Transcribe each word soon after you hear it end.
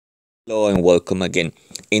Hello and welcome again.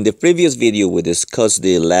 In the previous video, we discussed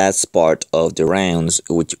the last part of the rounds,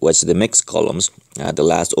 which was the mixed columns, the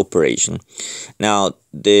last operation. Now,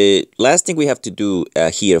 the last thing we have to do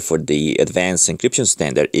here for the advanced encryption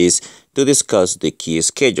standard is to discuss the key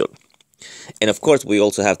schedule. And of course, we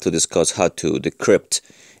also have to discuss how to decrypt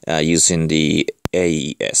using the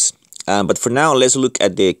AES. But for now, let's look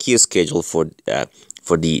at the key schedule for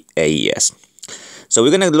the AES. So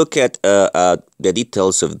we're going to look at the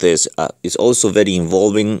details of this. It's also very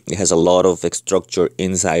involving. It has a lot of structure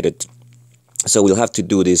inside it. So we'll have to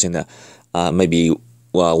do this in maybe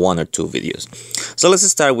one or two videos. So let's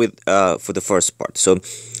start with for the first part. So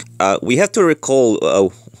we have to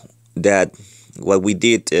recall that what we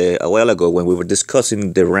did a while ago when we were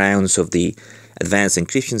discussing the rounds of the advanced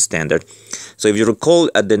encryption standard. So if you recall,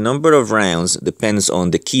 the number of rounds depends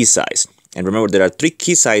on the key size. And remember, there are three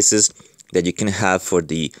key sizes that you can have for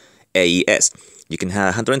the AES. You can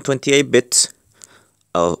have 128 bits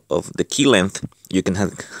of the key length. You can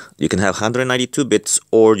have 192 bits,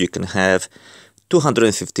 or you can have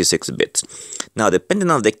 256 bits. Now, depending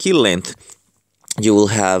on the key length, you will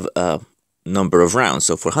have a number of rounds.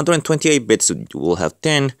 So for 128 bits, you will have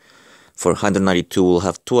 10. For 192, we'll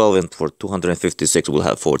have 12, and for 256, we'll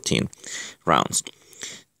have 14 rounds.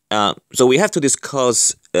 So we have to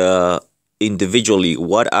discuss individually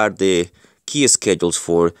what are the key schedules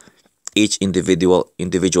for each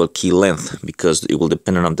individual key length, because it will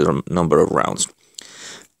depend on the number of rounds.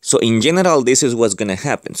 So in general, this is what's going to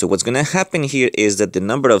happen. So what's going to happen here is that the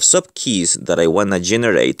number of subkeys that I want to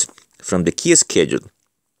generate from the key schedule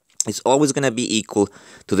is always going to be equal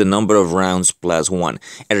to the number of rounds plus 1.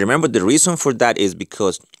 And remember, the reason for that is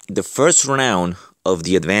because the first round of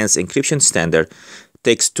the advanced encryption standard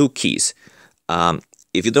takes two keys.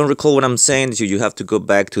 If you don't recall what I'm saying, you have to go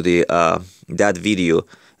back to the that video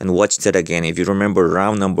and watch that again. If you remember,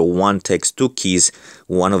 round number 1 takes two keys.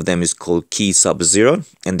 One of them is called key sub 0,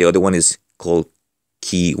 and the other one is called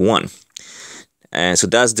key 1. And so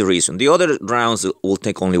that's the reason. The other rounds will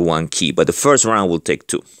take only one key, but the first round will take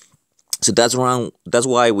two. So that's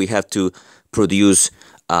why we have to produce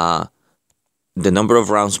the number of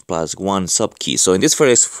rounds plus one subkey. So in this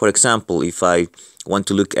case, for example, if I want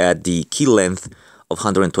to look at the key length of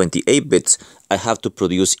 128 bits, I have to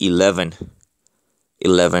produce 11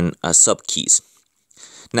 subkeys.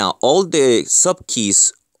 Now, all the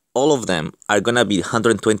subkeys, all of them are gonna be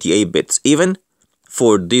 128 bits, even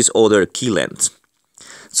for these other key lengths.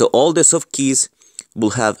 So all the subkeys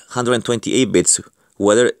will have 128 bits,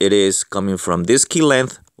 whether it is coming from this key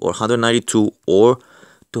length or 192 or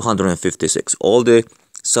 256. All the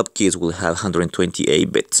subkeys will have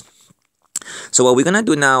 128 bits. So what we're going to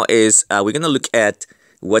do now is we're going to look at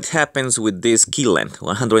what happens with this key length,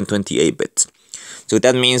 128 bits. So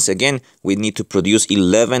that means, again, we need to produce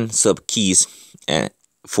 11 subkeys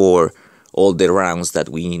for all the rounds that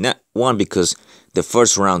we want, because the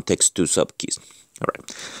first round takes two subkeys. All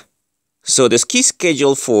right. So the key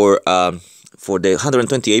schedule for the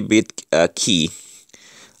 128-bit key,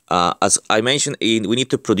 as I mentioned, we need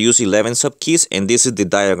to produce 11 subkeys, and this is the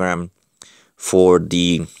diagram for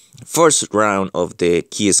the first round of the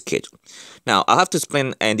key schedule. Now, I have to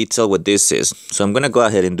explain in detail what this is, so I'm going to go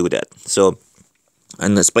ahead and do that. So,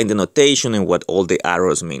 and explain the notation and what all the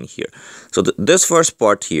arrows mean here. So, this first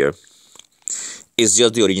part here is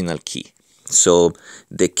just the original key. So,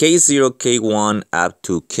 the K0, K1 up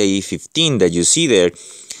to K15 that you see there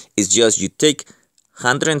is just you take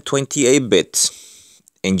 128 bits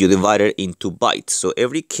and you divide it into bytes. So,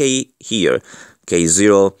 every K here,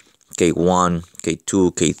 K0, K1,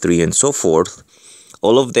 K2, K3, and so forth,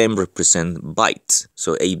 all of them represent bytes,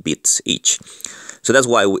 so 8 bits each. So that's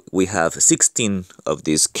why we have 16 of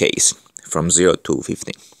these Ks from 0 to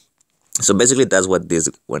 15. So basically that's what this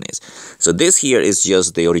one is. So this here is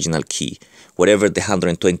just the original key, whatever the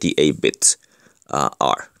 128 bits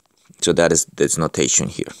are. So that is this notation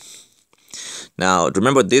here. Now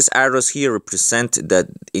remember, these arrows here represent that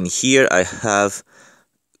in here I have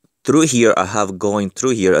going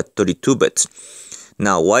through here at 32 bits.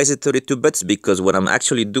 Now, why is it 32 bits? Because what I'm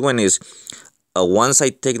actually doing is, once I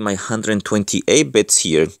take my 128 bits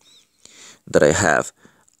here that I have,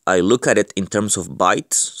 I look at it in terms of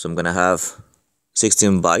bytes. So I'm going to have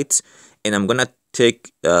 16 bytes, and I'm going to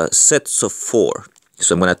take sets of 4.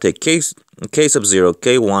 So I'm going to take K sub 0,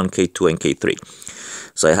 K1, K2, and K3.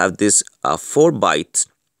 So I have this 4 bytes,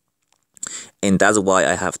 and that's why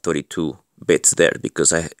I have 32 bits there,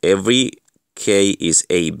 because every K is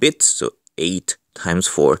 8 bits, so 8 times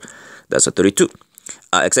 4, that's a 32.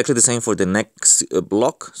 Exactly the same for the next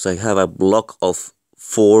block. So I have a block of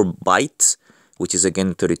 4 bytes, which is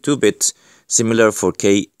again 32 bits. Similar for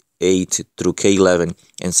K K8 through K11,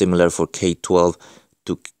 and similar for K12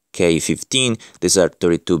 to K15. These are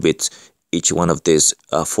 32 bits, each one of these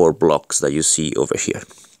 4 blocks that you see over here.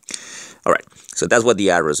 Alright, so that's what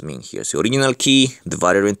the arrows mean here. So original key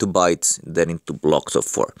divided into bytes, then into blocks of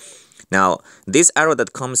 4. Now, this arrow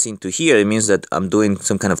that comes into here, it means that I'm doing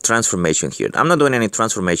some kind of transformation here. I'm not doing any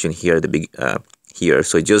transformation here at the big here.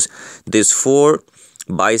 So just these 4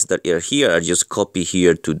 bytes that are here are just copy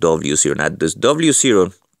here to W0. Now, this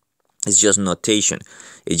W0 is just notation.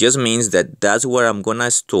 It just means that that's where I'm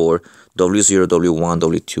gonna store W0, W1,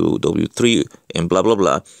 W2, W3, and blah blah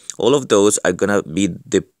blah. All of those are gonna be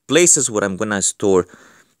the places where I'm gonna store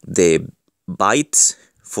the bytes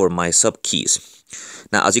for my subkeys.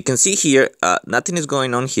 Now, as you can see here, nothing is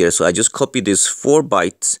going on here, so I just copy these 4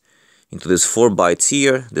 bytes into this 4 bytes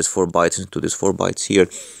here, this 4 bytes into this 4 bytes here.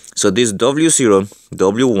 So this W0,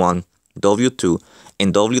 W1, W2,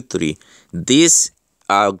 and W3, these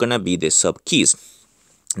are gonna be the subkeys.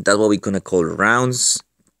 That's what we're gonna call rounds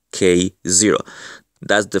K0.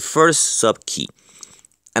 That's the first subkey.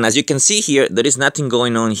 And as you can see here, there is nothing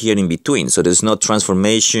going on here in between. So there's no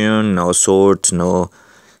transformation, no sort, no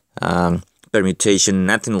permutation,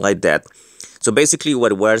 nothing like that. So basically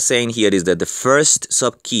what we're saying here is that the first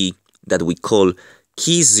subkey that we call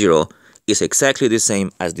key 0 is exactly the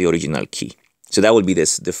same as the original key. So that will be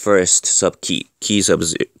the first subkey, key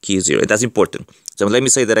 0. That's important. So let me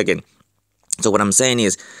say that again. So what I'm saying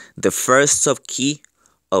is the first subkey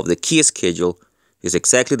of the key schedule is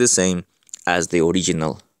exactly the same as the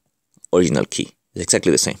original key. It's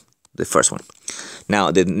exactly the same, the first one.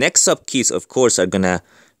 Now the next subkeys, of course, are gonna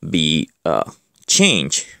be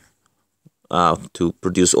changed to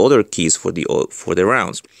produce other keys for the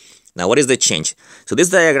rounds. Now, what is the change? So this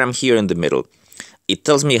diagram here in the middle, it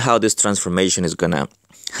tells me how this transformation is gonna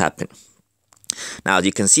happen. Now, as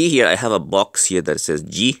you can see here, I have a box here that says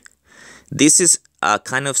G. This is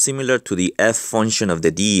kind of similar to the F function of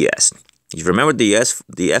the DES. If you remember the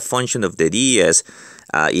F function of the DES,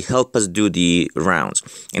 it helps us do the rounds.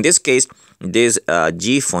 In this case, this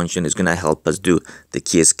G function is gonna help us do the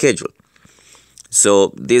key schedule.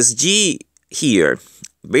 So this G here,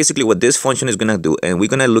 basically what this function is gonna do, and we're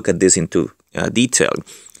gonna look at this into detail,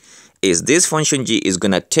 is this function G is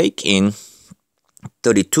gonna take in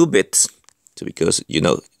 32 bits. So because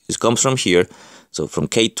it comes from here, so from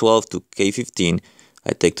K12 to K15,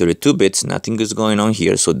 I take 32 bits, nothing is going on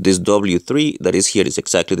here. So this W3 that is here is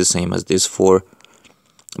exactly the same as this 4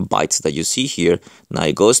 bytes that you see here. Now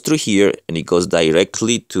it goes through here and it goes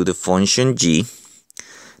directly to the function G.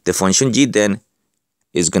 The function G then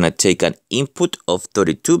is going to take an input of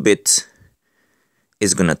 32 bits,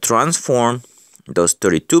 is going to transform those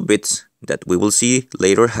 32 bits that we will see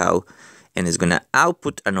later how, and is going to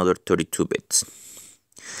output another 32 bits.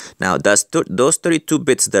 Now those 32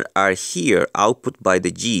 bits that are here output by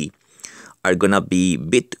the G are going to be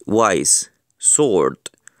bitwise sorted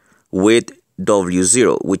with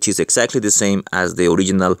W0, which is exactly the same as the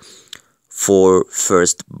original 4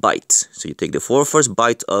 first bytes. So you take the 4 first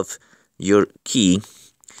bytes of your key,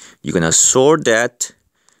 you're going to sort that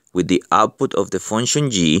with the output of the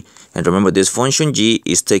function G, and remember this function G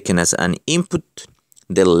is taken as an input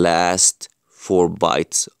the last 4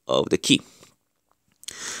 bytes of the key.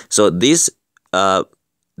 So this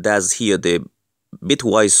does here the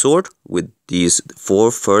bitwise sort with these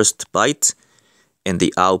 4 first bytes and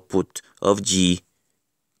the output of G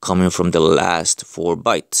coming from the last 4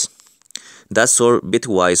 bytes. That's sort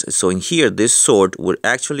bitwise. So in here, this sort would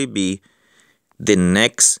actually be the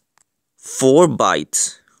next 4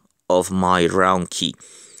 bytes of my round key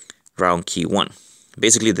 1,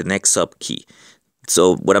 basically the next sub key.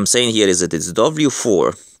 So what I'm saying here is that this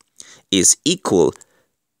W4 is equal,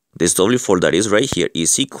 this W4 that is right here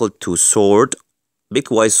is equal to sort,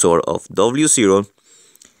 bitwise sort of W0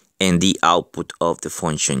 and the output of the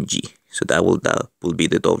function G. So that will be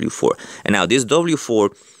the W4. And now this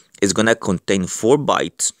W4 is gonna contain 4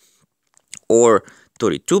 bytes or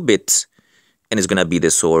 32 bits, and it's gonna be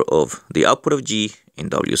the sort of the output of G and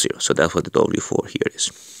W0. So that's what the W4 here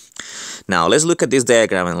is. Now let's look at this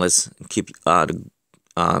diagram and let's keep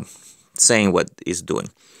saying what it's doing.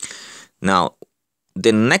 Now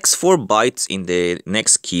the next 4 bytes in the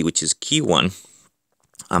next key, which is key 1,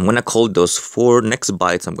 I'm gonna call those 4 next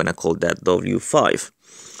bytes, I'm gonna call that W5.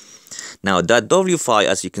 Now that W5,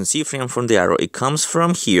 as you can see from the arrow, it comes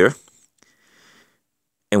from here.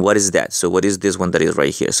 And what is that? So what is this one that is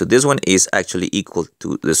right here? So this one is actually equal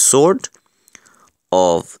to the sort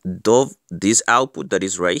of this output that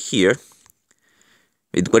is right here.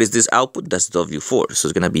 What is this output? That's W4. So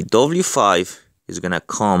it's gonna be W5 is gonna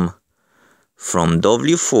come from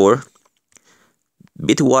W4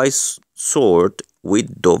 bitwise sort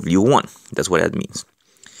with W1. That's what that means.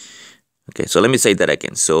 Okay, so let me say that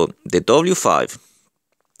again. So the W5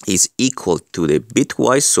 is equal to the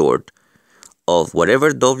bitwise sort of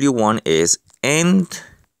whatever W1 is and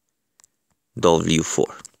W4.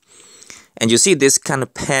 And you see this kind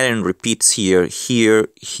of pattern repeats here, here,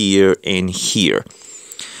 here, and here.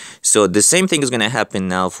 So the same thing is going to happen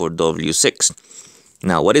now for W6.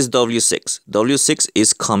 Now, what is W6? W6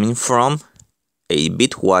 is coming from a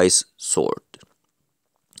bitwise sort.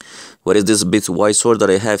 What is this bitwise sort that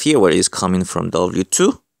I have here? Well, it is coming from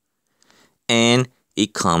W2, and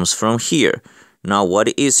it comes from here. Now, what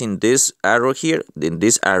is in this arrow here? Then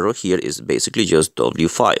this arrow here is basically just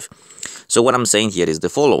W5. So what I'm saying here is the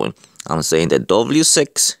following. I'm saying that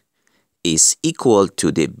W6 is equal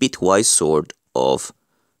to the bitwise sort of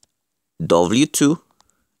W2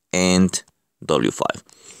 and W5.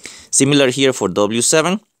 Similar here for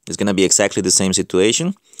W7. It's going to be exactly the same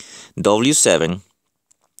situation. W7,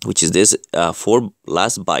 which is this 4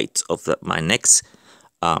 last bytes of my next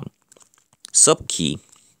subkey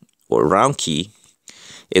or round key,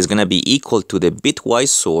 is going to be equal to the bitwise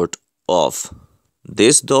sort of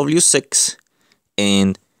this W6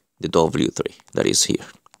 and the W3 that is here.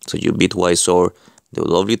 So you bitwise sort the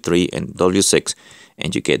W3 and W6,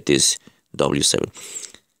 and you get this W7.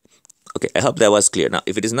 Okay, I hope that was clear. Now,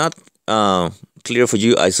 if it is not clear for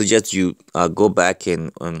you, I suggest you go back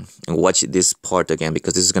and watch this part again,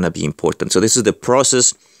 because this is going to be important. So this is the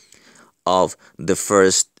process of the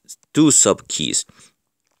first 2 subkeys.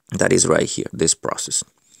 That is right here, this process.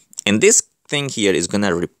 And this thing here is going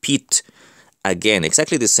to repeat again,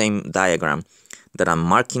 exactly the same diagram that I'm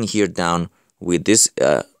marking here down with this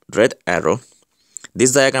red arrow.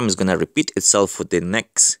 This diagram is going to repeat itself for the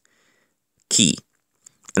next key.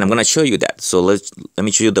 And I'm going to show you that. So let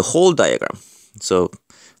me show you the whole diagram. So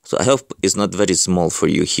I hope it's not very small for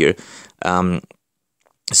you here.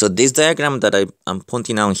 So this diagram that I'm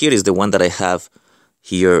pointing out here is the one that I have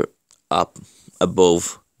here up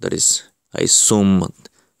above. That is, I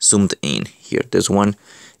zoomed in here. This one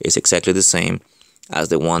is exactly the same as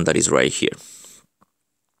the one that is right here.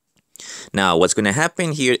 Now, what's going to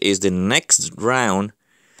happen here is the next round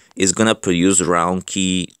is going to produce round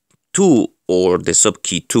key 2, or the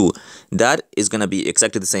subkey 2. That is going to be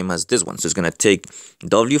exactly the same as this one. So it's going to take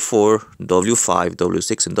W4, W5,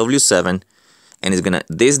 W6, and W7, and it's going to,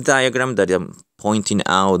 this diagram that I'm pointing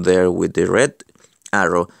out there with the red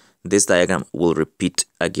arrow, this diagram will repeat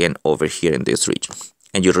again over here in this region.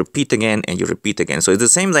 And you repeat again, and you repeat again. So it's the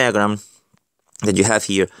same diagram that you have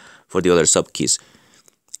here for the other subkeys.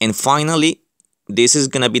 And finally, this is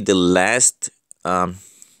going to be the last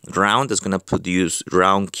round that's going to produce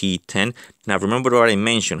round key 10. Now, remember what I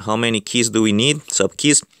mentioned. How many keys do we need?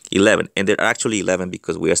 Subkeys? 11. And they're actually 11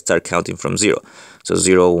 because we start counting from 0. So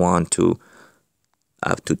 0, 1, 2,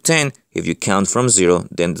 up to 10. If you count from 0,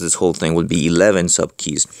 then this whole thing will be 11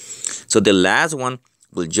 subkeys. So the last one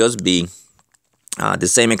will just be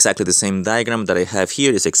exactly the same diagram that I have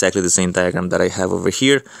here. It's exactly the same diagram that I have over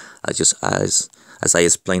here, as I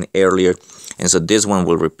explained earlier. And so this one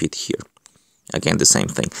will repeat here. Again, the same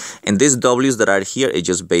thing. And these W's that are here is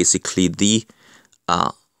just basically the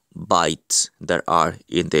bytes that are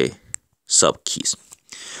in the subkeys.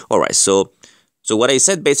 All right, so what I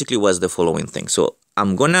said basically was the following thing. So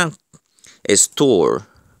I'm gonna store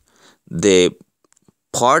the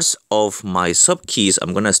parts of my subkeys.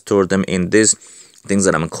 I'm gonna store them in these things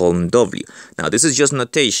that I'm calling W. Now, this is just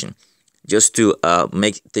notation, just to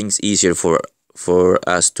make things easier for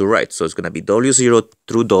us to write. So it's gonna be W0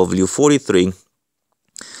 through W43.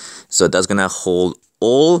 So that's gonna hold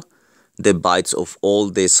all the bytes of all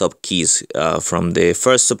the subkeys from the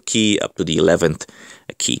first subkey up to the 11th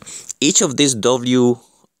key. Each of these W's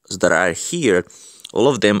that are here, all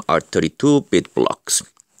of them are 32-bit blocks.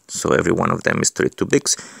 So every one of them is 32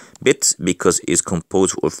 bits because it's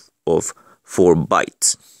composed of 4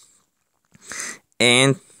 bytes.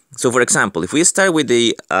 And so, for example, if we start with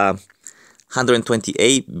the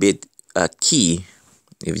 128-bit key,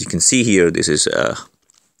 if you can see here, this is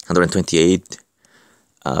 128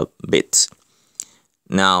 bits.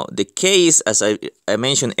 Now, the keys, as I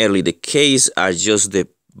mentioned earlier, the keys are just the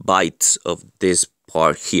bytes of this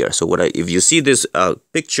part here. So if you see this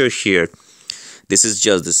picture here, this is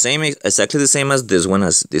just the same, exactly the same as this one,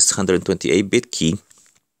 as this 128-bit key,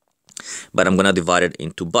 but I'm gonna divide it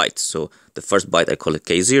into bytes. So the first byte, I call it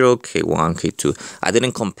K0, K1, K2. I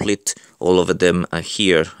didn't complete all of them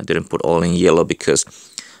here. I didn't put all in yellow because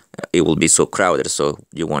it will be so crowded, so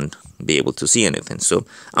you won't be able to see anything. So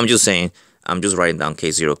I'm just saying, I'm just writing down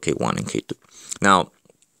K0, K1, and K2. Now,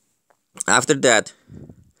 after that,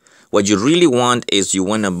 what you really want is you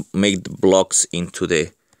want to make the blocks into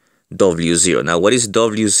the W0. Now, what is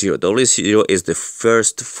W0? W0 is the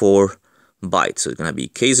first 4 bytes. So it's going to be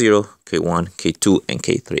K0, K1, K2, and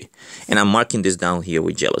K3. And I'm marking this down here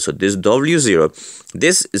with yellow. So this W0,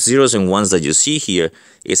 this zeros and ones that you see here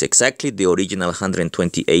is exactly the original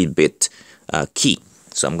 128-bit key.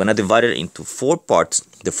 So I'm going to divide it into 4 parts.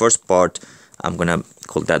 The first part, I'm going to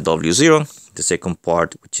call that W0. The second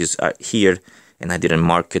part, which is here, and I didn't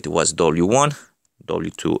mark it, was W1,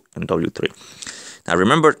 W2, and W3. Now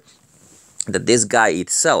remember that this guy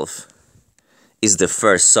itself is the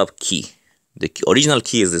first sub key. The original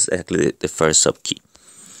key is exactly the first sub key.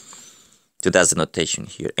 So that's the notation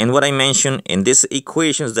here. And what I mentioned in these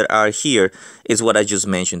equations that are here is what I just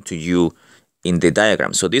mentioned to you in the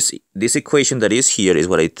diagram. So this equation that is here is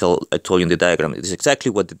what I told you in the diagram. It is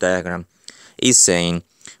exactly what the diagram is saying,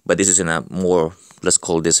 but this is in a more, let's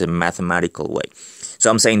call this a mathematical way. So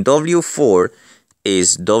I'm saying W4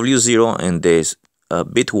 is W0 and this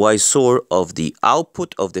bitwise sort of the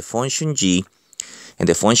output of the function g, and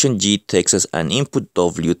the function g takes us an input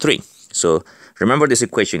W3. So remember this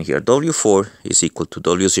equation here, W4 is equal to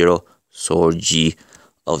W0 sort g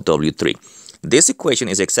of W3. This equation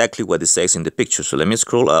is exactly what it says in the picture. So let me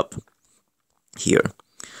scroll up here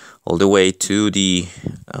all the way to the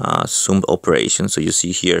sum operation. So you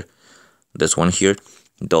see here, this one here,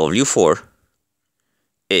 W4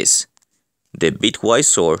 is the bitwise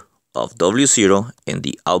sort of W0 and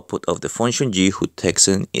the output of the function g who takes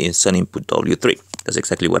in is an input W3. That's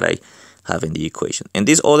exactly what I have in the equation. And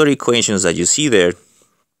these other equations that you see there,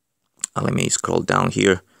 let me scroll down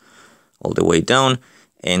here all the way down,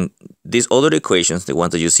 and these other equations, the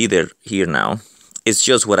ones that you see there here now, it's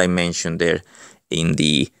just what I mentioned there in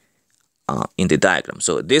the diagram.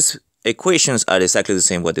 So these equations are exactly the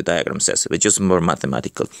same what the diagram says, but just more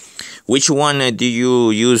mathematical. Which one do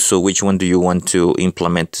you use? So which one do you want to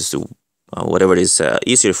implement? So whatever is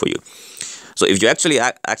easier for you. So if you actually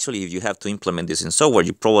if you have to implement this in software,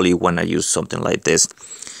 you probably want to use something like this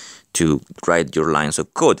to write your lines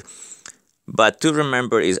of code. But to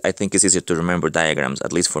remember I think it's easier to remember diagrams,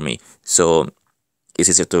 at least for me. So it's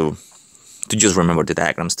easier to just remember the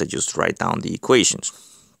diagrams than just write down the equations.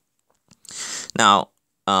 Now,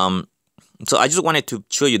 so I just wanted to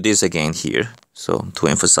show you this again here, so to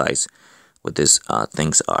emphasize what these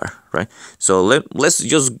things are, right? So let's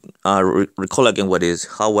just recall again what is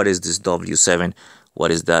this W7?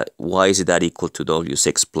 What is that? Why is that equal to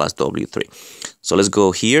W6 plus W3? So let's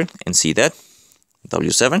go here and see that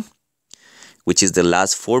W7, which is the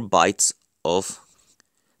last 4 bytes of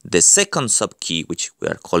the second subkey, which we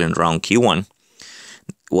are calling round key 1.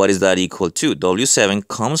 What is that equal to? W7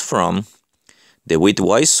 comes from the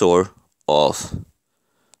bitwise sort of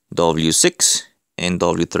W6 and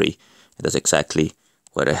W3. That's exactly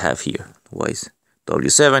what I have here.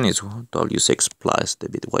 W7 is W6 plus the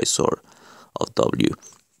bitwise sort of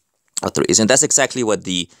W3. And that's exactly what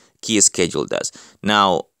the key schedule does.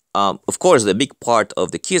 Now, of course, the big part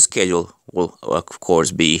of the key schedule will, of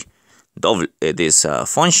course, be this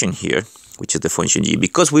function here, which is the function g,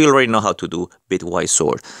 because we already know how to do bitwise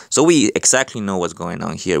sort. So we exactly know what's going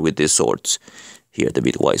on here with these sorts here, the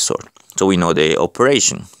bitwise sort. So we know the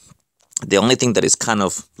operation. The only thing that is kind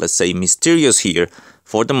of, let's say, mysterious here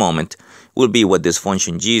for the moment will be what this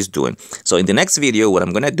function g is doing. So in the next video, what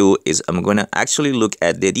I'm going to do is I'm going to actually look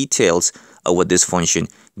at the details of what this function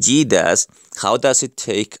g does. How does it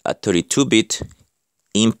take a 32-bit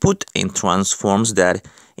input and transforms that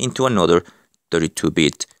into another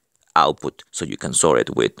 32-bit output, so you can sort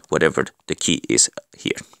it with whatever the key is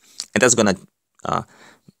here. And that's going to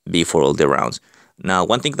be for all the rounds. Now,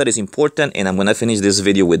 one thing that is important, and I'm going to finish this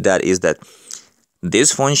video with that, is that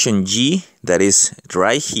this function g that is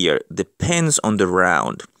right here depends on the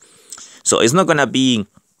round. So it's not going to be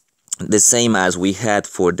the same as we had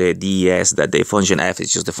for the AES, that the function f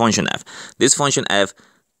is just the function f. This function f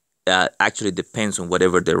actually depends on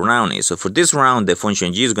whatever the round is. So for this round, the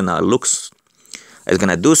function g is going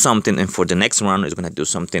to do something, and for the next round, it's going to do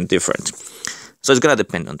something different. So it's going to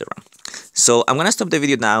depend on the round. So I'm going to stop the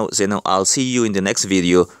video now. So I'll see you in the next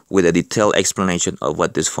video with a detailed explanation of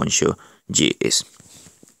what this function g is.